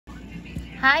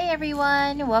Hi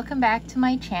everyone, welcome back to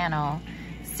my channel.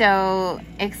 So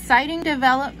exciting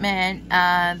development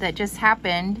that just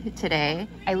happened today.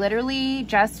 I literally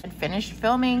just finished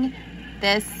filming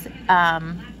this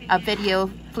a video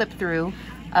flip through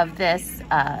of this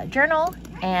journal,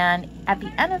 and at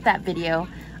the end of that video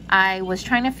I was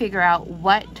trying to figure out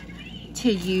what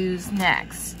to use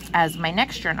next as my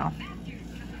next journal.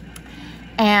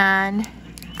 And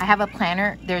I have a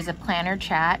planner, there's a planner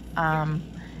chat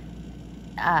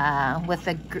with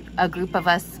a group of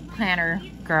us planner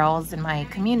girls in my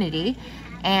community,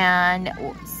 and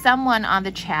someone on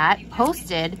the chat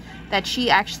posted that she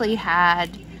actually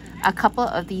had a couple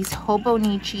of these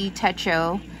Hobonichi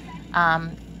Techo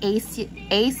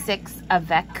A6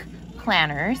 Avec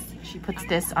planners. She puts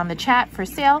this on the chat for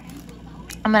sale,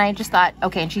 and then I just thought,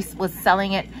 okay, and she was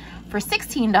selling it for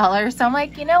 $16, so I'm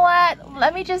like, you know what,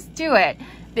 let me just do it,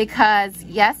 because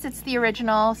yes, it's the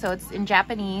original, so it's in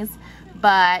Japanese,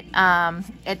 but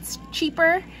it's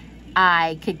cheaper.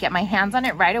 I could get my hands on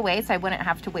it right away, so I wouldn't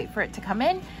have to wait for it to come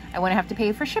in. I wouldn't have to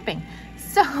pay for shipping,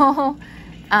 so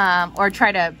or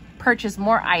try to purchase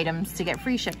more items to get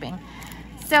free shipping.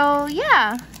 So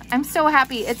yeah, I'm so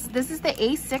happy. This is the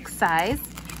A6 size.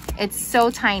 It's so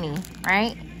tiny,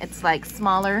 right? It's like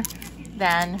smaller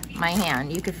than my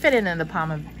hand. You could fit it in the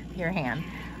palm of your hand.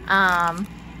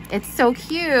 It's so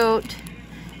cute.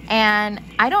 And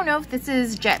I don't know if this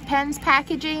is JetPen's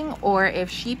packaging or if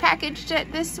she packaged it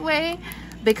this way,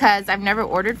 because I've never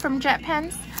ordered from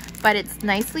JetPen's, but it's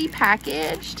nicely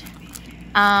packaged.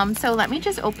 So let me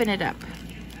just open it up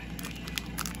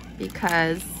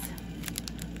because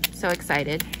I'm so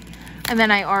excited. And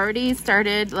then I already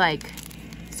started like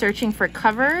searching for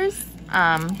covers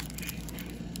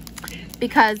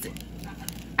because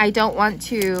I don't want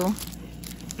to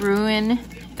ruin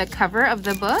the cover of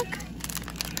the book.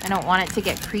 I don't want it to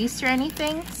get creased or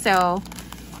anything. So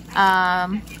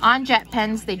on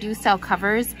JetPens, they do sell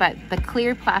covers, but the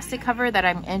clear plastic cover that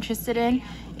I'm interested in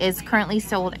is currently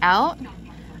sold out.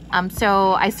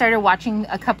 So I started watching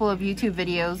a couple of YouTube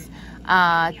videos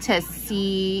to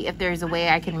see if there's a way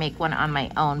I can make one on my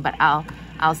own, but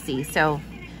I'll see. So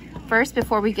first,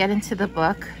 before we get into the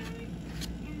book,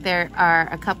 there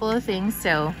are a couple of things.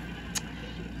 So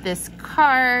this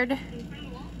card,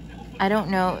 I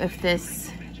don't know if this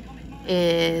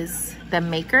is the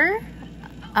maker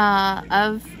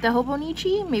of the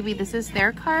Hobonichi. Maybe this is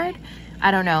their card.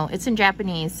 I don't know. It's in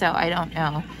Japanese, so I don't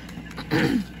know.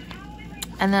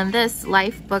 And then this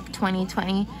Life Book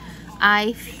 2020.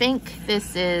 I think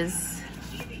this is,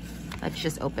 let's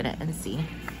just open it and see.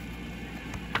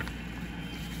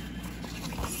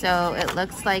 So it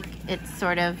looks like it's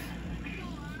sort of,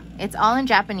 it's all in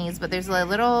Japanese, but there's a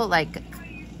little like,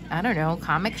 I don't know,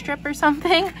 comic strip or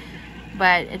something.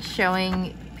 But it's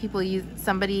showing people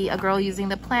a girl using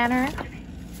the planner.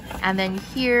 And then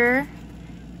here,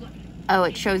 oh,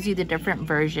 it shows you the different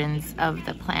versions of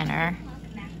the planner.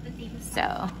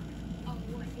 So,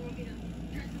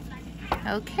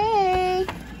 okay.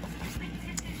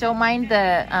 Don't mind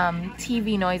the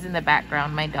TV noise in the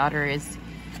background. My daughter is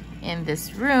in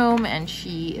this room and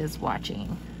she is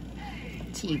watching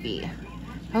TV.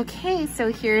 Okay,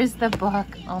 so here's the book.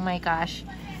 Oh my gosh,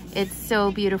 it's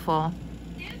so beautiful.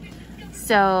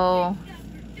 So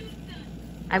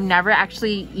I've never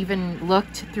actually even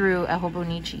looked through a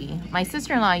Hobonichi. My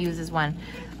sister-in-law uses one,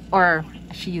 or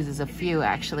she uses a few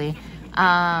actually.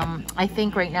 I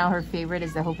think right now her favorite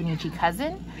is the Hobonichi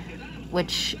Cousin,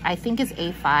 which I think is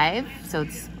A5, so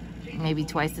it's maybe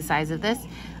twice the size of this.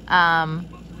 But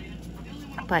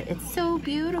it's so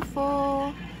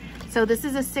beautiful. So this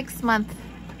is a 6-month,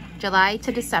 July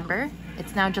to December.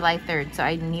 It's now July 3rd, so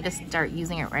I need to start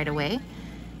using it right away.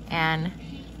 And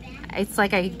it's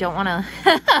like I don't want to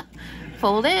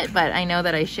fold it, but I know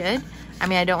that I should. I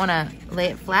mean, I don't want to lay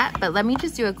it flat, but let me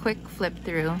just do a quick flip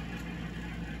through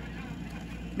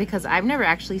because I've never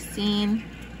actually seen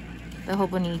the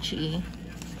Hobonichi.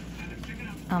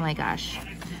 Oh my gosh.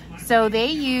 So they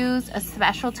use a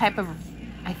special type of,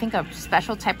 I think a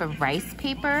special type of rice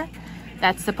paper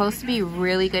that's supposed to be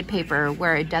really good paper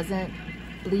where it doesn't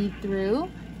bleed through.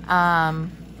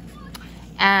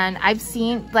 And I've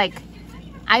seen, like,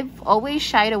 I've always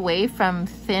shied away from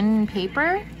thin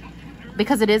paper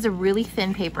because it is a really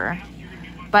thin paper.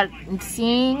 But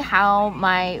seeing how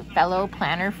my fellow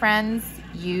planner friends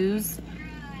use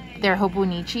their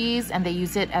Hobonichis, and they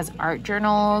use it as art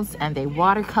journals, and they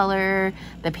watercolor,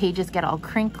 the pages get all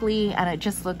crinkly, and it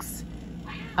just looks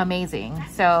amazing.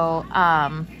 So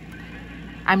I'm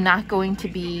not going to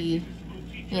be,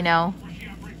 you know,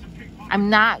 I'm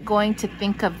not going to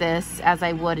think of this as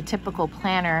I would a typical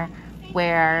planner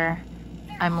where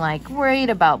I'm like worried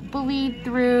about bleed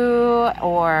through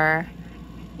or,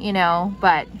 you know,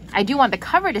 but I do want the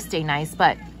cover to stay nice.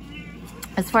 But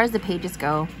as far as the pages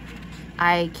go,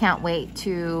 I can't wait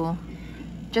to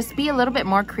just be a little bit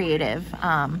more creative.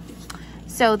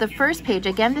 So the first page,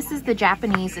 again, this is the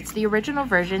Japanese, it's the original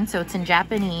version, so it's in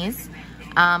Japanese.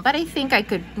 But I think I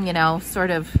could, you know,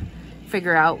 sort of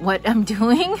figure out what I'm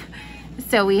doing.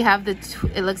 So we have it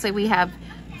looks like we have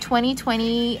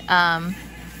 2020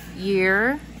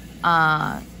 year,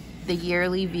 the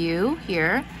yearly view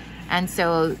here. And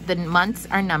so the months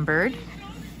are numbered.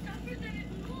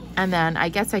 And then I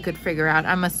guess I could figure out,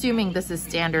 I'm assuming this is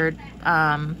standard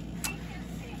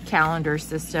calendar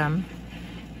system.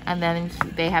 And then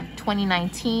they have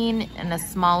 2019 in a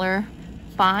smaller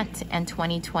font and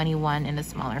 2021 in a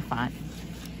smaller font.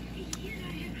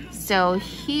 So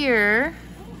here,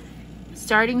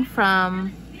 starting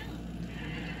from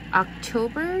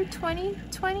October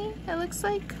 2020, it looks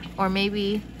like, or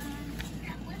maybe,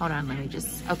 hold on, let me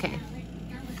just, okay.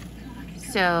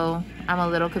 So I'm a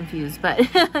little confused, but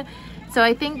so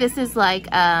I think this is like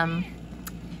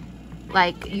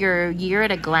your year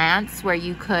at a glance, where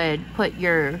you could put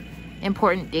your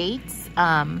important dates.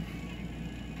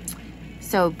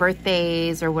 So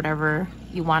birthdays or whatever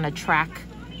you want to track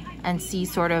and see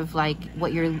sort of like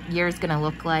what your year is going to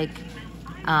look like.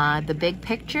 The big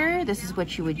picture, this is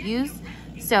what you would use.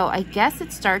 So I guess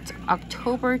it starts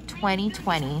October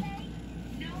 2020,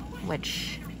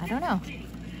 which I don't know.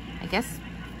 I guess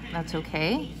that's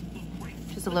okay.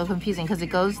 Just a little confusing because it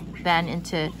goes then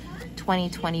into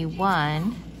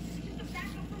 2021.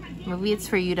 Maybe it's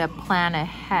for you to plan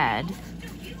ahead.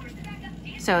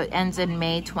 So it ends in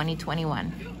May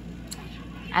 2021.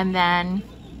 And then,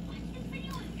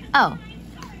 oh,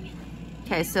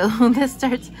 okay, so this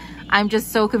starts, I'm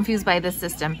just so confused by this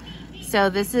system. So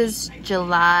this is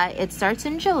July, it starts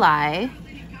in July,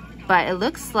 but it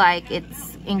looks like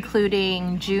it's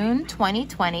including June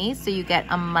 2020. So you get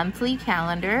a monthly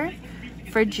calendar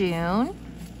for June.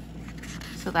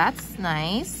 So that's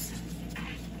nice.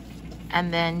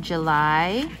 And then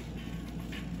July,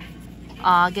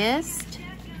 August,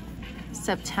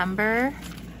 September,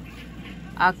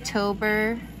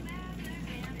 October,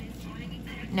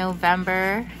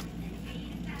 November,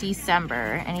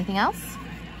 December. Anything else?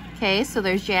 Okay, so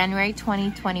there's January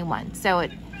 2021. So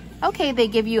okay, they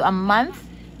give you a month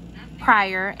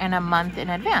prior and a month in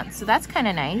advance. So that's kind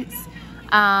of nice.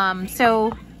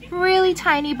 So really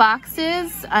tiny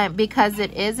boxes because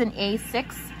it is an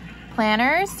A6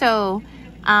 planner. So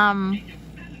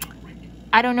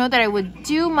I don't know that I would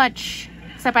do much,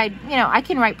 except I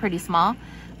can write pretty small,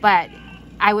 but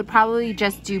I would probably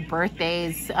just do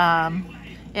birthdays,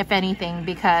 if anything,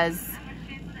 because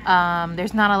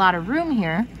there's not a lot of room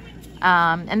here.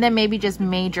 And then maybe just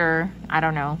major, I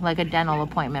don't know, like a dental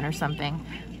appointment or something,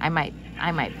 I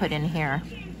might put in here.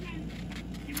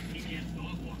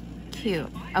 Cute.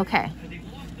 Okay.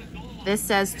 This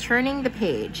says turning the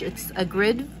page. It's a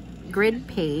grid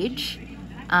page.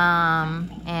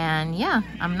 And yeah,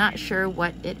 I'm not sure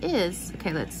what it is.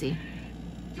 Okay, let's see.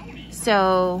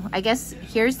 So I guess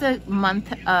here's the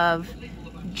month of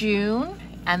June,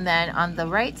 and then on the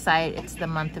right side, it's the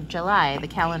month of July, the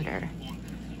calendar.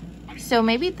 So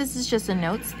maybe this is just a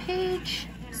notes page.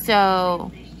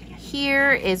 So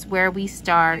here is where we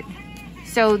start.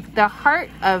 So the heart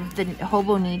of the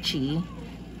Hobonichi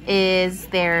is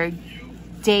their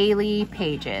daily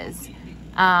pages.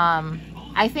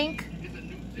 I think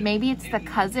maybe it's the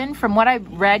cousin. From what I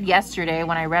read yesterday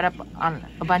when I read up on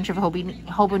a bunch of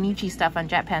Hobonichi stuff on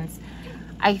JetPens,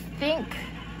 I think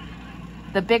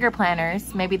the bigger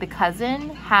planners, maybe the cousin,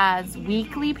 has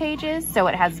weekly pages. So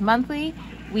it has monthly,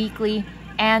 weekly,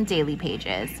 and daily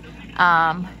pages.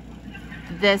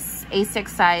 This A6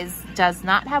 size does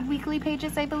not have weekly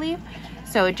pages, I believe.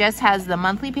 So it just has the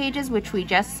monthly pages, which we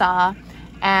just saw,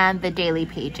 and the daily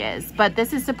pages. But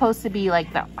this is supposed to be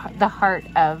like the heart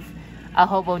of a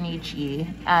Hobonichi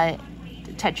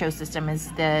Techo system, is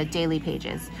the daily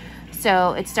pages.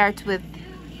 So it starts with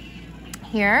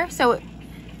here. So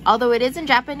although it is in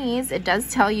Japanese, it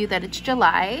does tell you that it's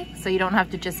July, so you don't have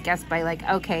to just guess by like,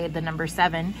 okay, the number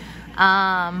 7.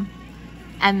 And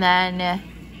then,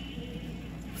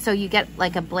 so you get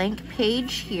like a blank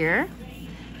page here.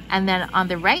 And then on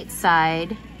the right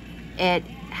side, it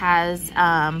has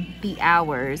the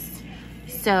hours.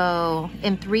 So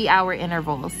in 3-hour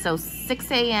intervals. So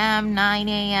 6 a.m., 9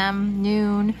 a.m.,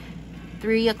 noon,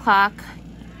 3 o'clock,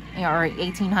 or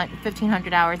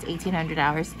 1500 hours, 1800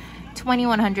 hours,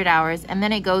 2100 hours, and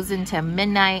then it goes into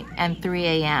midnight and 3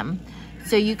 a.m.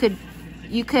 So you could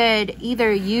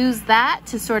either use that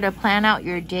to sort of plan out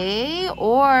your day,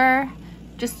 or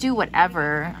just do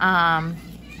whatever.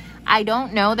 I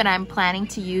don't know that I'm planning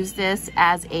to use this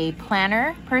as a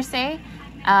planner per se,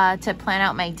 to plan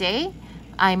out my day.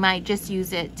 I might just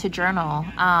use it to journal,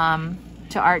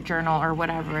 to art journal or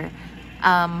whatever.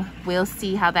 We'll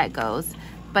see how that goes.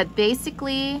 But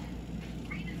basically,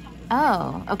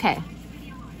 oh, okay.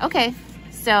 Okay,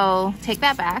 so take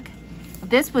that back.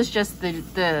 This was just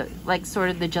the like sort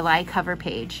of the July cover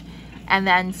page. And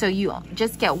then, so you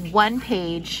just get one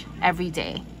page every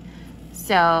day.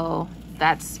 So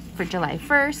that's for July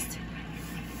 1st,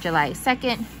 July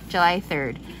 2nd, July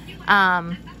 3rd.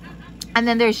 And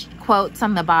then there's quotes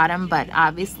on the bottom, but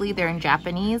obviously they're in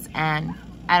Japanese and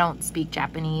I don't speak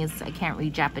Japanese. I can't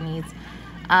read Japanese.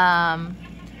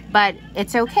 But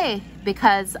it's okay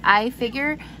because I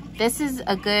figure this is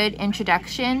a good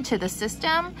introduction to the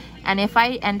system. And if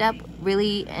I end up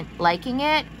really liking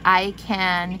it, I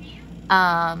can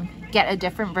get a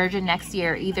different version next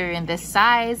year, either in this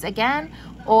size again,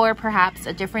 or perhaps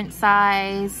a different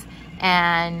size,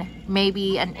 and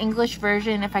maybe an English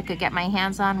version if I could get my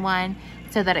hands on one,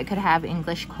 so that it could have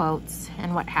English quotes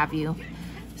and what have you.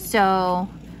 So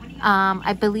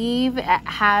I believe it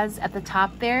has at the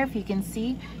top there, if you can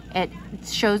see, it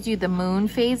shows you the moon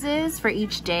phases for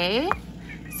each day.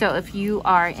 So if you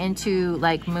are into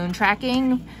like moon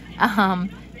tracking,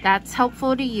 that's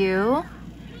helpful to you.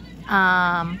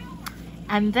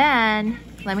 And then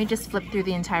let me just flip through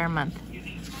the entire month.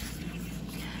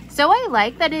 So I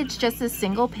like that it's just a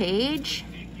single page.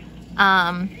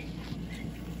 There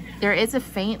is a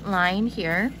faint line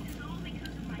here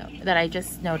that I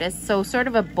just noticed. So sort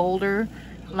of a bolder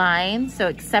line. So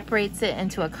it separates it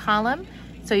into a column.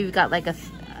 So you've got like a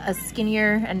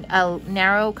skinnier and a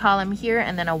narrow column here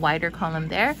and then a wider column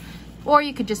there. Or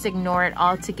you could just ignore it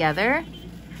altogether.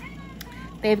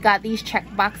 They've got these check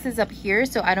boxes up here.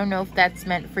 So I don't know if that's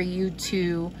meant for you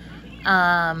to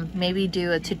maybe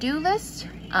do a to-do list.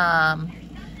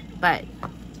 But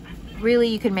really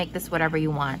you can make this whatever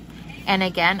you want. And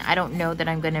again, I don't know that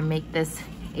I'm gonna make this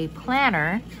a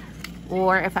planner,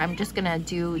 or if I'm just gonna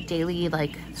do daily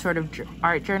like sort of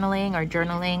art journaling or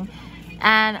journaling.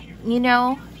 And you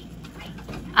know,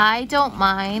 I don't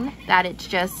mind that it's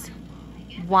just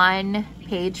one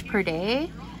page per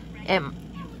day. It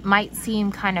might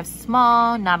seem kind of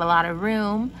small, not a lot of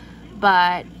room,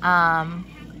 but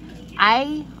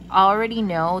I already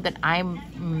know that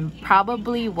I'm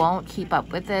probably won't keep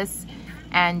up with this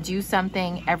and do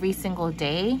something every single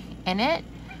day in it.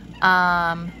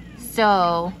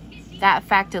 So that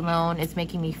fact alone is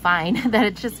making me find that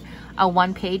it's just a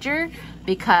one-pager,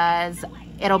 because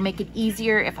it'll make it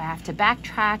easier if I have to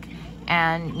backtrack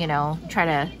and, you know, try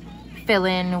to fill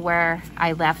in where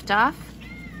I left off,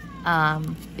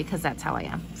 because that's how I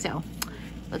am. So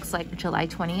looks like July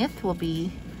 20th will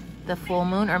be the full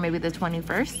moon, or maybe the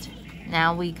 21st.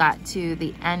 Now we got to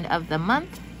the end of the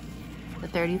month, the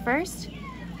 31st.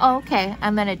 Oh, okay,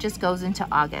 and then it just goes into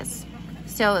August.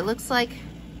 So it looks like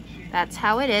that's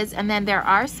how it is. And then there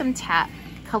are some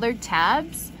colored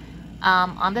tabs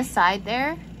on the side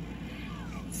there.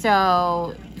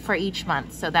 So for each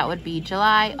month. So that would be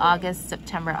July, August,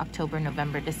 September, October,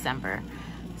 November, December.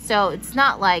 So it's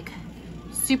not like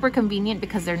super convenient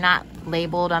because they're not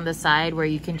labeled on the side where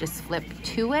you can just flip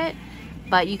to it.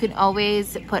 But you can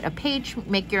always put a page,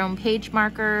 make your own page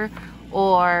marker,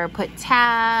 or put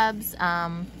tabs,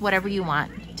 whatever you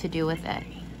want to do with it.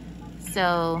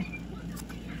 So,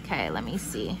 okay, let me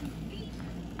see.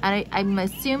 I'm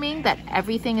assuming that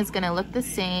everything is gonna look the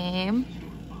same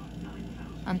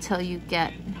until you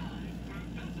get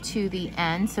to the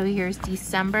end. So here's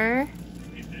December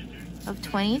of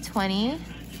 2020.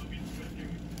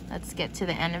 Let's get to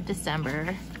the end of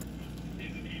December.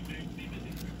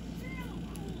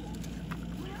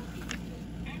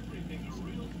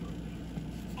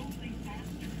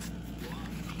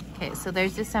 Okay, so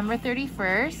there's December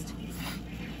 31st.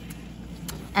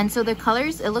 And so the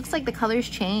colors, it looks like the colors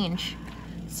change.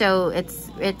 So it's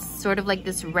sort of like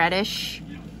this reddish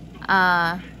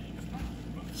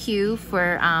hue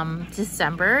for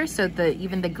December. So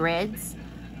even the grid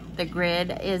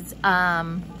is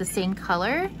the same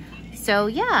color. So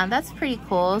yeah, that's pretty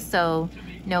cool. So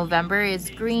November is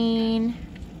green,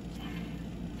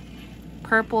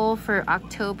 purple for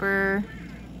October.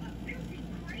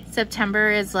 September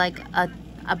is like a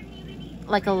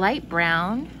light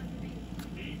brown,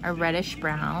 a reddish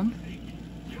brown.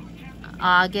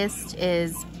 August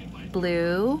is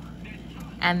blue,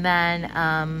 and then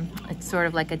it's sort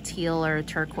of like a teal or a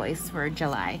turquoise for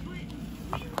July.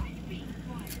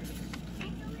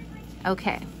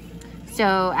 Okay,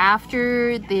 so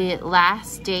after the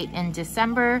last date in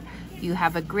December, You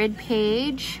have a grid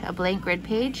page, a blank grid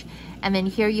page, and then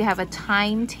here you have a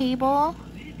timetable.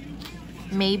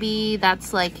 Maybe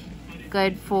that's like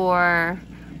good for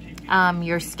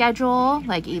your schedule,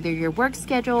 like either your work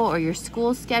schedule or your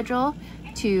school schedule,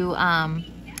 to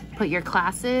put your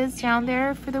classes down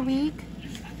there for the week.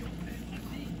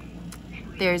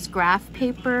 There's graph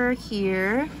paper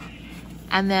here,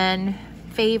 and then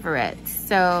favorites.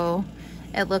 So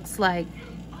it looks like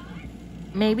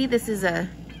maybe this is a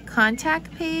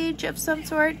contact page of some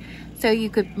sort. So you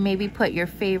could maybe put your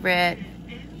favorite,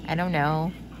 I don't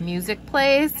know, music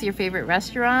place, your favorite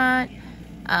restaurant,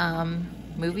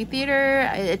 movie theater.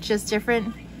 It's just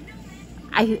different.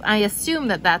 I assume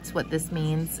that that's what this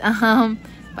means,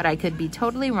 but I could be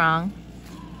totally wrong.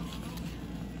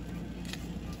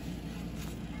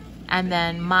 And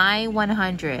then my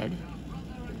 100.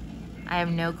 I have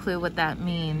no clue what that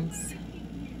means.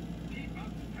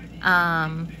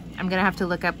 I'm gonna have to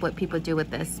look up what people do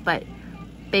with this, but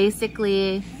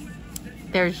basically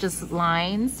there's just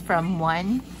lines from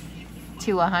 1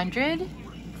 to 100,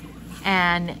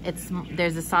 and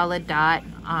there's a solid dot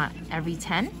on every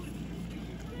 10.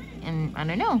 And I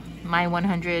don't know, my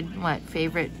 100, what,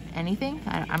 favorite anything?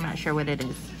 I'm not sure what it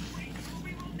is.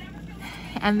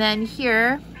 And then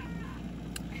here,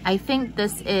 I think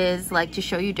this is like to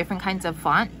show you different kinds of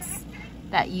fonts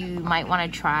that you might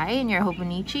want to try in your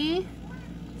Hobonichi.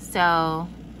 So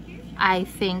I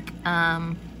think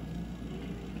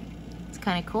it's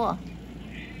kind of cool.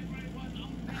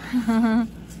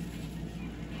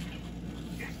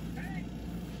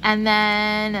 And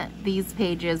then these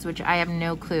pages, which I have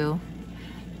no clue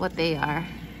what they are.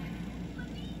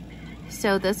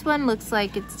 So this one looks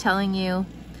like it's telling you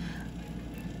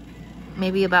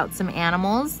maybe about some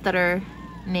animals that are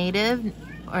native,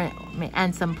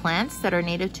 and some plants that are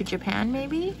native to Japan,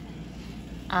 maybe.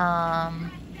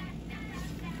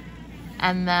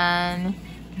 And then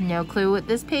no clue what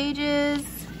this page is.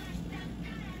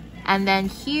 And then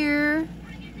here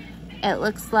it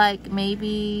looks like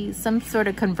maybe some sort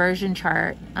of conversion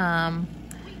chart,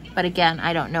 but again,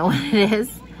 I don't know what it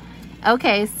is.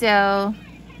 Okay, so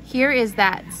here is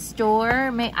that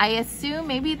store. I assume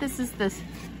maybe this is the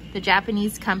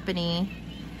Japanese company,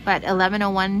 but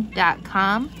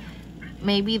 1101.com.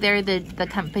 Maybe they're the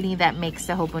company that makes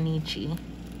the Hobonichi.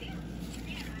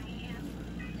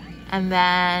 And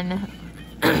then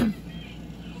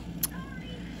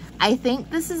I think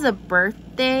this is a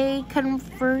birthday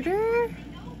converter.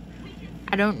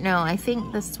 I don't know. I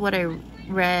think this is what I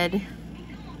read.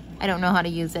 I don't know how to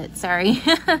use it. Sorry.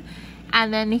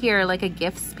 And then here, like a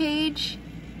gifts page.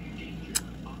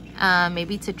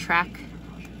 Maybe to track,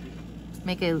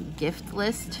 make a gift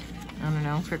list. I don't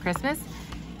know, for Christmas.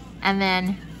 And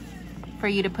then for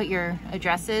you to put your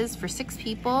addresses for 6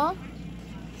 people.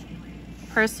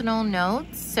 Personal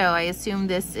notes. So I assume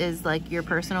this is like your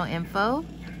personal info.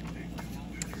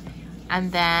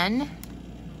 And then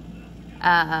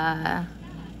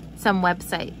some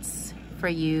websites for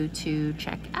you to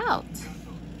check out.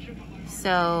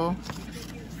 So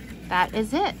that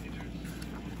is it.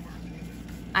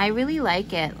 I really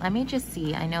like it. Let me just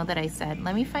see. I know that I said,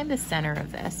 let me find the center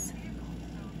of this.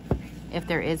 If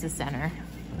there is a center.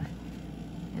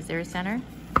 Is there a center?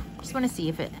 Just want to see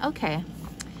if it, okay.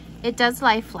 It does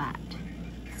lie flat.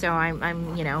 So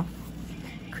I'm you know,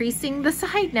 creasing the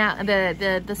side now,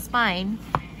 the spine,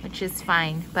 which is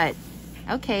fine, but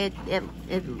okay,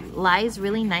 it lies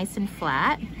really nice and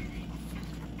flat.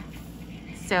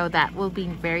 So that will be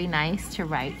very nice to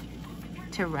write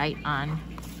on.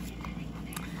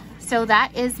 So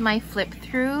that is my flip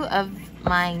through of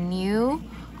my new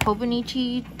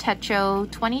Hobonichi Techo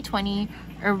 2020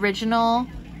 original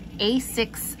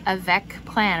A6 Avec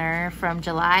planner from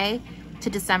July to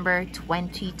December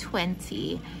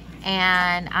 2020.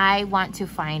 And I want to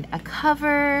find a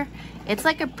cover. It's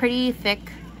like a pretty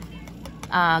thick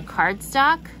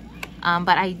cardstock,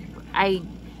 but I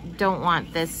don't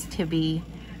want this to be,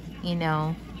 you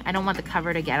know, I don't want the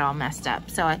cover to get all messed up.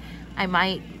 So I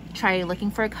might try looking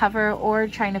for a cover or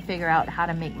trying to figure out how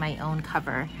to make my own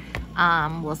cover.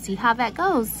 We'll see how that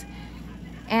goes.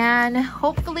 And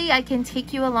hopefully I can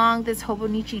take you along this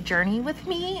Hobonichi journey with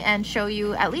me and show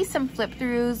you at least some flip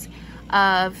throughs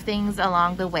of things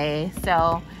along the way.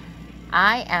 So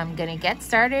I am gonna get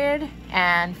started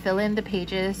and fill in the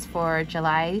pages for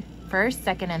July 1st,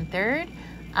 2nd, and 3rd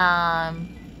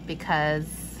because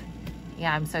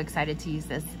yeah, I'm so excited to use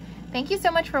this. Thank you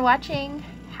so much for watching.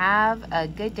 Have a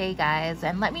good day, guys,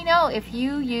 and let me know if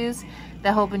you use the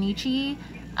Hobonichi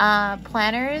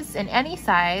planners in any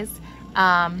size,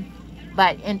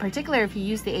 but in particular if you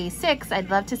use the A6, I'd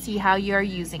love to see how you're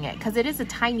using it because it is a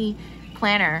tiny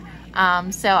planner.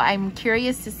 So I'm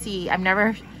curious to see. I've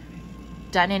never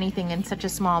done anything in such a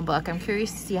small book. I'm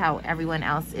curious to see how everyone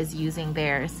else is using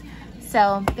theirs.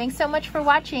 So thanks so much for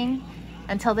watching.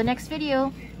 Until the next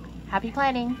video, happy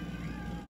planning.